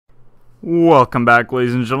Welcome back,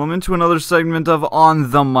 ladies and gentlemen, to another segment of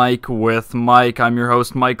On the Mic with Mike. I'm your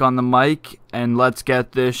host, Mike on the Mic, and let's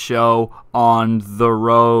get this show on the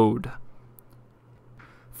road.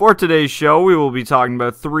 For today's show, we will be talking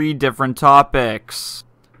about 3 different topics.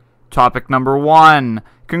 Topic number 1.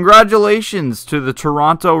 Congratulations to the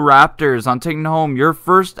Toronto Raptors on taking home your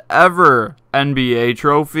first ever NBA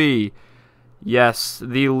trophy. Yes,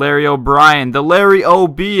 the Larry O'Brien, the Larry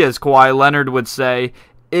O.B. as Kawhi Leonard would say,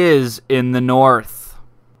 is in the North.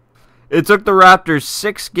 It took the Raptors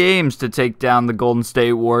 6 games to take down the Golden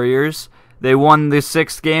State Warriors. They won the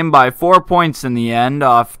 6th game by 4 points in the end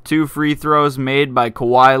off 2 free throws made by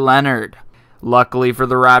Kawhi Leonard. Luckily for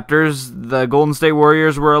the Raptors, the Golden State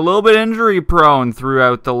Warriors were a little bit injury prone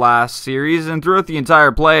throughout the last series and throughout the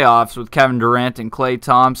entire playoffs, with Kevin Durant and Klay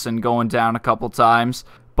Thompson going down a couple times.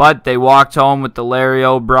 But they walked home with the Larry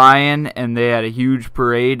O'Brien, and they had a huge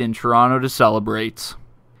parade in Toronto to celebrate.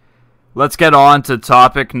 Let's get on to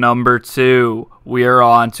topic number 2. We are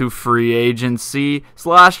on to free agency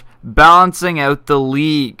 / balancing out the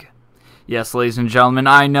league. Yes, ladies and gentlemen,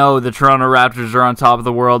 I know the Toronto Raptors are on top of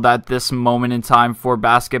the world at this moment in time for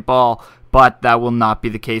basketball, but that will not be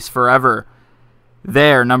the case forever.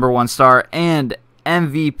 Their number 1 star and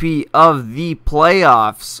MVP of the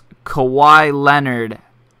playoffs, Kawhi Leonard,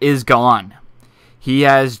 is gone. He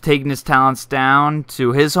has taken his talents down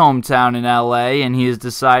to his hometown in LA, and he has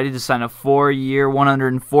decided to sign a 4-year,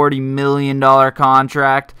 $140 million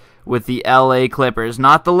contract with the LA Clippers.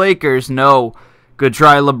 Not the Lakers, no. Good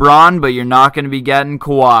try, LeBron, but you're not going to be getting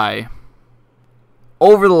Kawhi.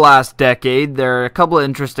 Over the last decade, there are a couple of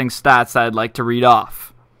interesting stats that I'd like to read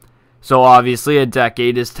off. So obviously, a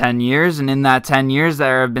decade is 10 years, and in that 10 years,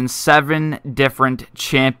 there have been 7 different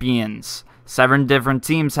champions. 7 different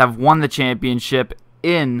teams have won the championship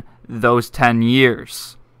in those 10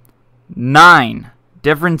 years. 9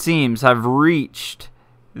 different teams have reached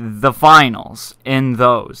the finals in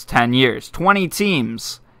those 10 years. 20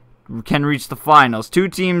 teams can reach the finals. 2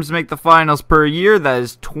 teams make the finals per year. That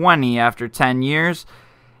is 20 after 10 years.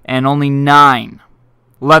 And only 9.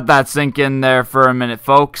 Let that sink in there for a minute,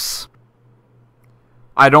 folks.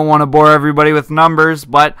 I don't want to bore everybody with numbers,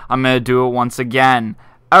 but I'm going to do it once again.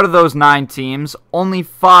 Out of those 9 teams, only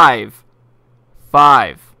 5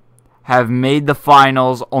 have made the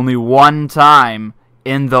finals only 1 time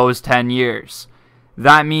in those 10 years.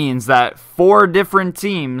 That means that 4 different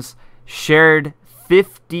teams shared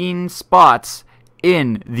 15 spots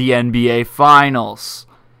in the NBA Finals.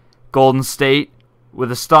 Golden State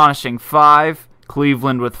with astonishing 5,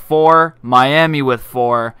 Cleveland with 4, Miami with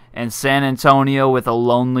 4, and San Antonio with a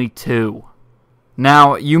lonely 2.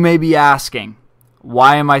 Now, you may be asking,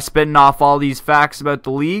 why am I spitting off all these facts about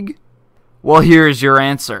the league? Well, here is your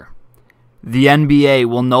answer. The NBA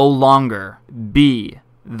will no longer be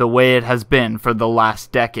the way it has been for the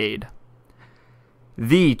last decade.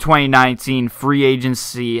 The 2019 free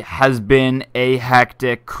agency has been a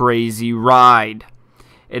hectic, crazy ride.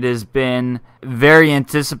 It has been very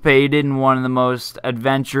anticipated and one of the most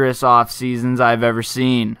adventurous off seasons I've ever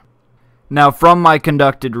seen. Now, from my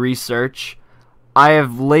conducted research, I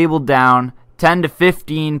have labeled down 10 to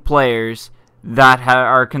 15 players that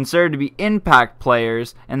are considered to be impact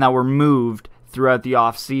players and that were moved throughout the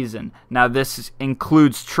offseason. Now, this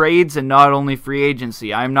includes trades and not only free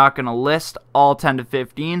agency. I'm not going to list all 10 to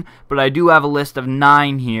 15, but I do have a list of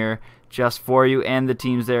 9 here just for you and the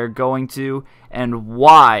teams they're going to, and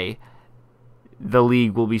why the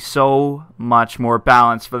league will be so much more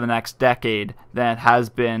balanced for the next decade than it has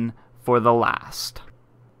been for the last.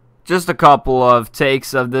 Just a couple of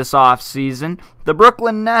takes of this offseason. The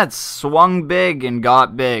Brooklyn Nets swung big and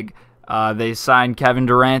got big. They signed Kevin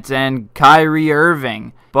Durant and Kyrie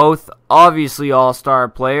Irving. Both obviously all-star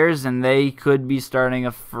players, and they could be starting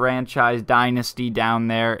a franchise dynasty down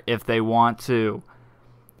there if they want to.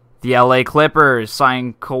 The LA Clippers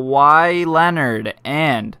signed Kawhi Leonard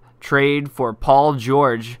and trade for Paul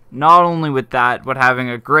George. Not only with that, but having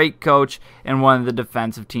a great coach and one of the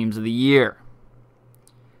defensive teams of the year.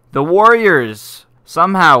 The Warriors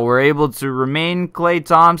somehow were able to remain Klay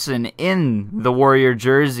Thompson in the Warrior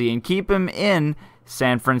jersey and keep him in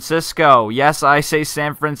San Francisco. Yes, I say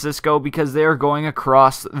San Francisco because they are going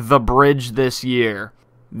across the bridge this year.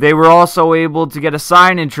 They were also able to get a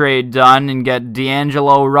sign and trade done and get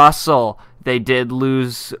D'Angelo Russell. They did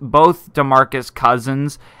lose both DeMarcus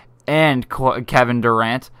Cousins and Kevin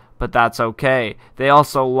Durant, but that's okay. They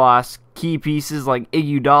also lost key pieces like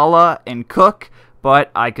Iguodala and Cook,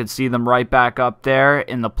 but I could see them right back up there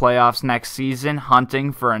in the playoffs next season,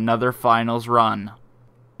 hunting for another finals run.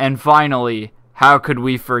 And finally, how could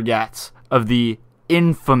we forget of the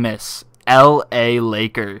infamous LA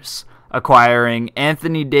Lakers? acquiring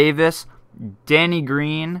Anthony Davis, Danny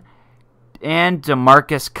Green, and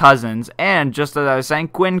DeMarcus Cousins, and just as I was saying,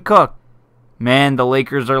 Quinn Cook. Man, the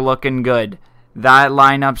Lakers are looking good. That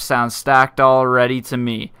lineup sounds stacked already to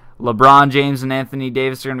me. LeBron James and Anthony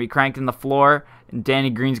Davis are going to be cranking the floor, and Danny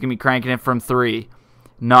Green's going to be cranking it from 3.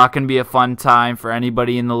 Not going to be a fun time for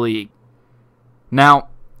anybody in the league. Now,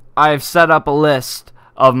 I've set up a list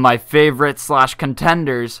of my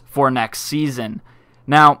favorite/contenders for next season.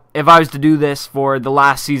 Now, if I was to do this for the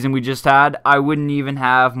last season we just had, I wouldn't even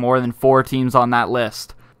have more than 4 teams on that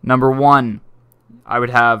list. Number 1, I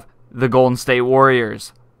would have the Golden State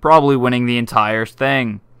Warriors, probably winning the entire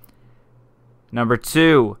thing. Number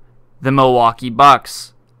 2, the Milwaukee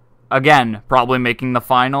Bucks. Again, probably making the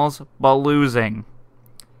finals, but losing.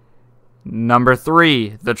 Number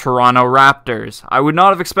 3, the Toronto Raptors. I would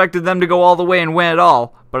not have expected them to go all the way and win it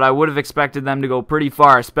all, but I would have expected them to go pretty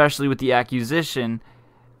far, especially with the acquisition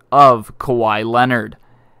of Kawhi Leonard.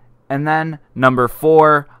 And then number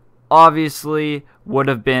 4, obviously, would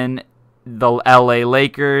have been the LA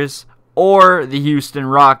Lakers or the Houston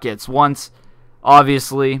Rockets. Once,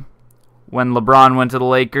 obviously, when LeBron went to the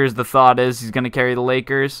Lakers, the thought is he's going to carry the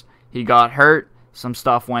Lakers. He got hurt. Some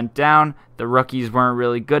stuff went down. The rookies weren't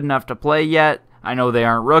really good enough to play yet. I know they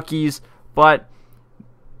aren't rookies, but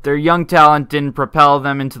their young talent didn't propel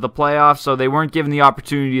them into the playoffs, so they weren't given the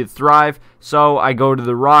opportunity to thrive. So I go to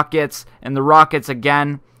the Rockets, and the Rockets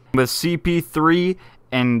again, with CP3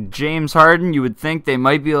 and James Harden, you would think they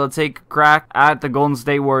might be able to take a crack at the Golden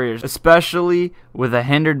State Warriors, especially with a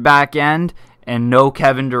hindered back end and no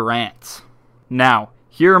Kevin Durant. Now,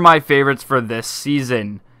 here are my favorites for this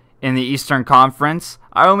season. In the Eastern Conference,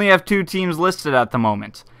 I only have 2 teams listed at the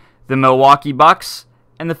moment, the Milwaukee Bucks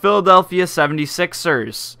and the Philadelphia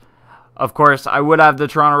 76ers. Of course, I would have the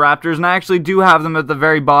Toronto Raptors, and I actually do have them at the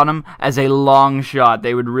very bottom as a long shot.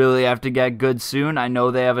 They would really have to get good soon. I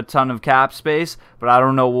know they have a ton of cap space, but I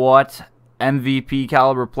don't know what MVP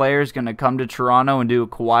caliber player is going to come to Toronto and do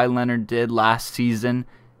what Kawhi Leonard did last season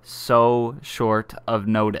so short of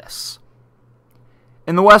notice.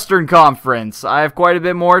 In the Western Conference, I have quite a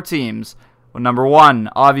bit more teams. Well, number 1,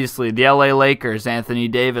 obviously, the LA Lakers, Anthony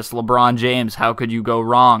Davis, LeBron James. How could you go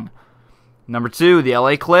wrong? Number 2, the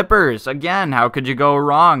LA Clippers. Again, how could you go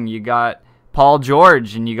wrong? You got Paul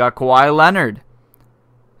George and you got Kawhi Leonard.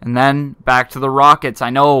 And then back to the Rockets. I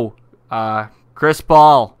know Chris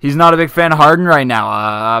Paul, he's not a big fan of Harden right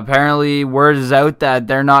now. Apparently, word is out that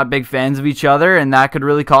they're not big fans of each other, and that could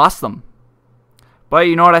really cost them. But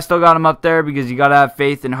you know what? I still got him up there because you got to have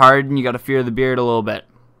faith in Harden. You got to fear the beard a little bit.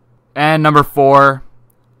 And number 4,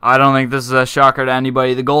 I don't think this is a shocker to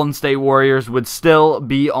anybody. The Golden State Warriors would still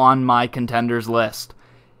be on my contenders list.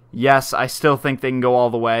 Yes, I still think they can go all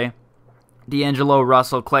the way. D'Angelo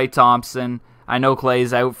Russell, Klay Thompson. I know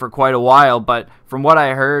Klay's out for quite a while, but from what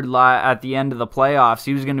I heard at the end of the playoffs,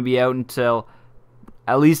 he was going to be out until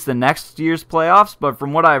at least the next year's playoffs. But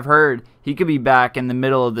from what I've heard, he could be back in the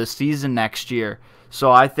middle of the season next year. So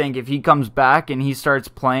I think if he comes back and he starts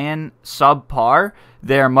playing subpar,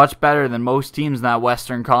 they are much better than most teams in that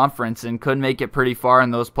Western Conference and could make it pretty far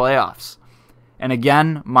in those playoffs. And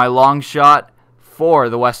again, my long shot for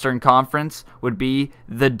the Western Conference would be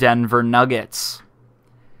the Denver Nuggets.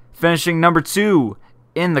 Finishing number 2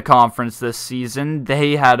 in the conference this season,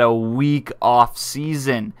 they had a week off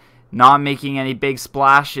season, not making any big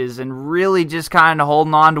splashes and really just kind of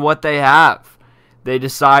holding on to what they have. They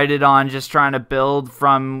decided on just trying to build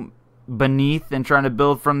from beneath and trying to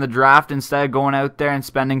build from the draft instead of going out there and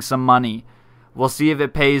spending some money. We'll see if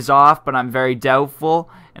it pays off, but I'm very doubtful,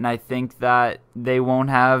 and I think that they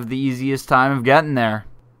won't have the easiest time of getting there.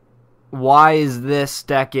 Why is this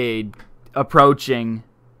decade approaching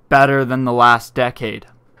better than the last decade?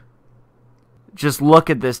 Just look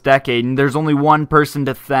at this decade, and there's only one person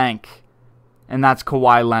to thank, and that's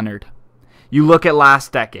Kawhi Leonard. You look at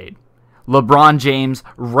last decade. LeBron James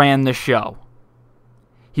ran the show.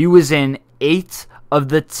 He was in 8 of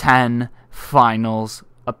the 10 finals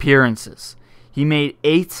appearances. He made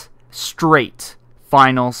 8 straight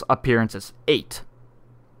finals appearances. 8.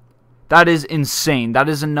 That is insane. That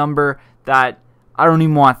is a number that I don't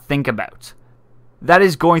even want to think about. That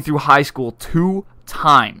is going through high school 2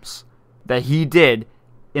 times that he did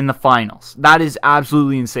in the finals. That is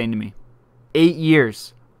absolutely insane to me. 8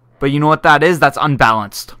 years. But you know what that is? That's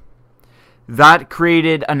unbalanced. That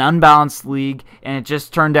created an unbalanced league, and it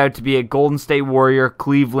just turned out to be a Golden State Warrior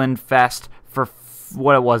Cleveland fest for,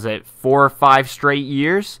 what was it, 4 or 5 straight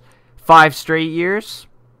years? 5 straight years?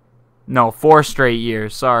 No, 4 straight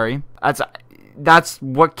years, sorry. That's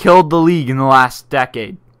what killed the league in the last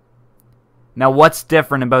decade. Now, what's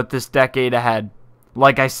different about this decade ahead?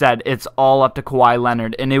 Like I said, it's all up to Kawhi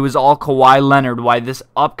Leonard, and it was all Kawhi Leonard why this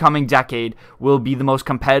upcoming decade will be the most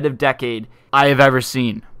competitive decade I have ever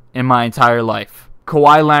seen in my entire life.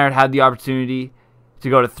 Kawhi Leonard had the opportunity to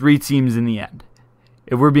go to 3 teams in the end.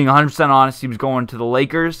 If we're being 100% honest, he was going to the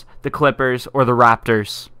Lakers, the Clippers, or the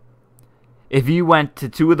Raptors. If he went to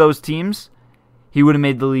 2 of those teams, he would have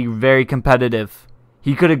made the league very competitive.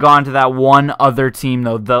 He could have gone to that one other team,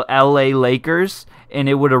 though, the LA Lakers, and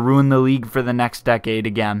it would have ruined the league for the next decade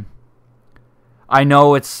again. I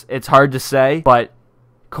know it's hard to say, but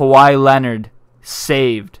Kawhi Leonard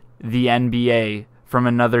saved the NBA from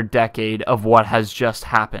another decade of what has just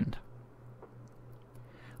happened.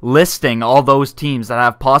 Listing all those teams that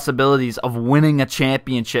have possibilities of winning a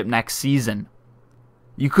championship next season.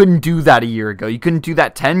 You couldn't do that a year ago. You couldn't do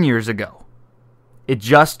that 10 years ago. It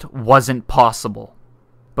just wasn't possible.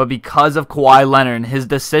 But because of Kawhi Leonard and his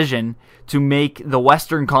decision to make the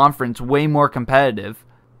Western Conference way more competitive,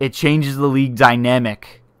 it changes the league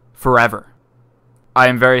dynamic forever. I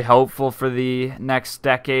am very hopeful for the next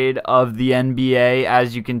decade of the NBA,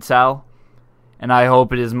 as you can tell, and I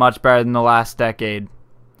hope it is much better than the last decade.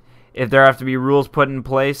 If there have to be rules put in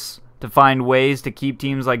place to find ways to keep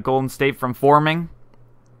teams like Golden State from forming,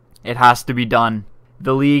 it has to be done.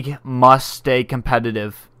 The league must stay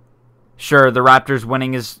competitive. Sure, the Raptors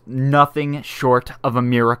winning is nothing short of a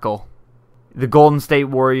miracle. The Golden State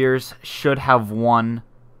Warriors should have won,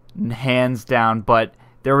 hands down, but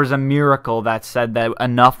there was a miracle that said that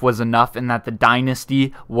enough was enough and that the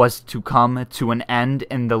dynasty was to come to an end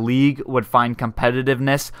and the league would find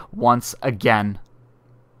competitiveness once again.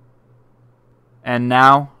 And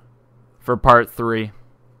now, for part 3.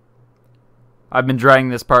 I've been dragging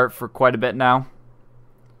this part for quite a bit now,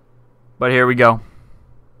 but here we go.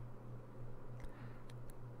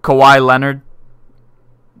 Kawhi Leonard,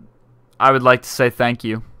 I would like to say thank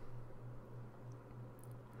you.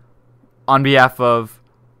 On behalf of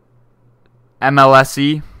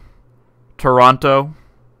MLSE, Toronto,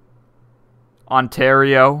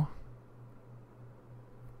 Ontario,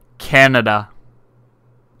 Canada,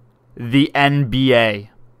 the NBA,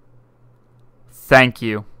 thank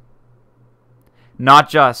you. Not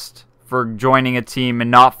just for joining a team and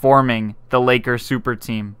not forming the Lakers super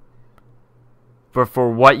team, but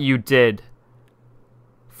for what you did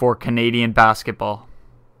for Canadian basketball.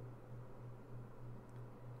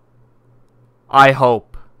 I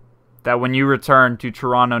hope that when you return to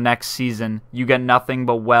Toronto next season, you get nothing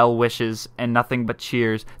but well wishes and nothing but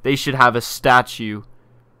cheers. They should have a statue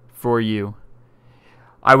for you.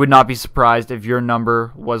 I would not be surprised if your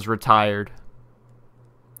number was retired.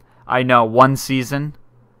 I know, 1 season,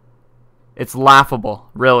 it's laughable,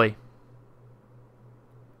 really.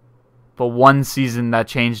 But 1 season that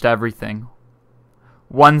changed everything.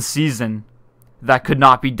 1 season that could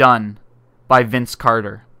not be done by Vince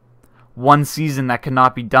Carter. 1 season that could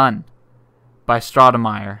not be done by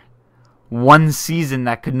Stoudemire. 1 season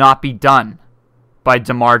that could not be done by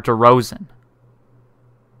DeMar DeRozan.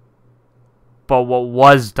 But what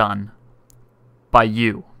was done by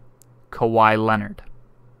you, Kawhi Leonard.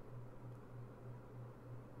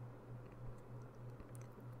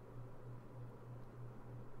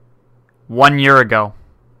 One year ago,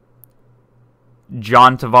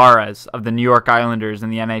 John Tavares of the New York Islanders in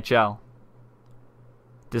the NHL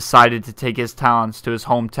decided to take his talents to his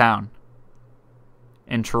hometown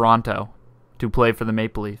in Toronto to play for the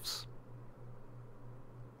Maple Leafs.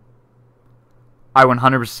 I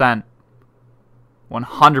 100%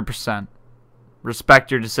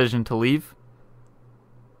 respect your decision to leave.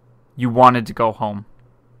 You wanted to go home.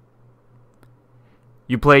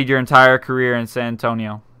 You played your entire career in San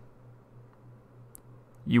Antonio.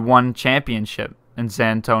 You won championship in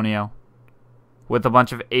San Antonio with a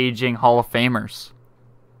bunch of aging Hall of Famers.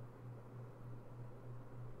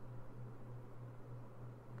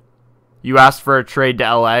 You asked for a trade to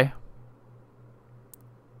LA,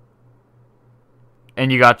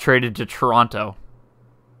 and you got traded to Toronto.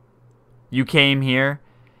 You came here.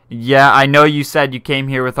 Yeah, I know you said you came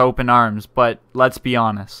here with open arms, but let's be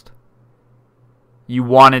honest. You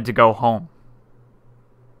wanted to go home.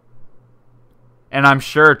 And I'm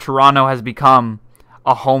sure Toronto has become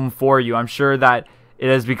a home for you. I'm sure that it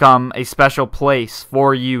has become a special place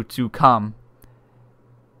for you to come.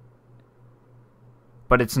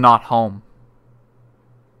 But it's not home.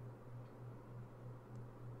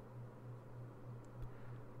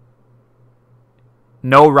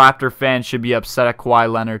 No Raptor fan should be upset at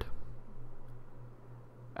Kawhi Leonard,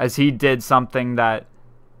 as he did something that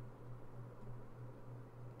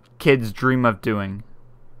kids dream of doing.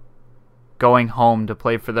 Going home to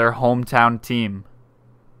play for their hometown team.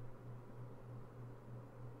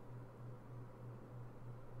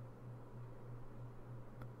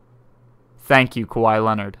 Thank you, Kawhi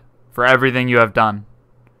Leonard, for everything you have done.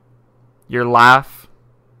 Your laugh,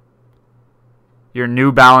 your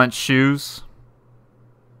New Balance shoes,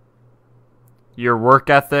 your work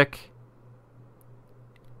ethic,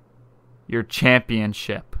 your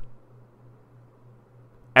championship.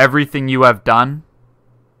 Everything you have done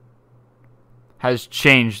has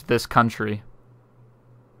changed this country.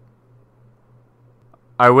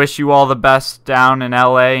 I wish you all the best down in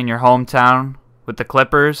LA in your hometown with the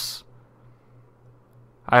Clippers.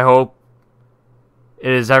 I hope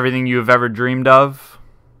it is everything you have ever dreamed of.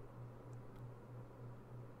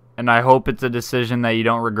 And I hope it's a decision that you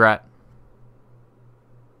don't regret.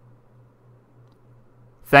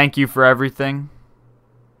 Thank you for everything.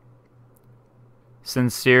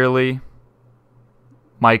 Sincerely,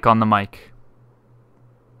 Mike on the mic.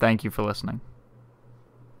 Thank you for listening.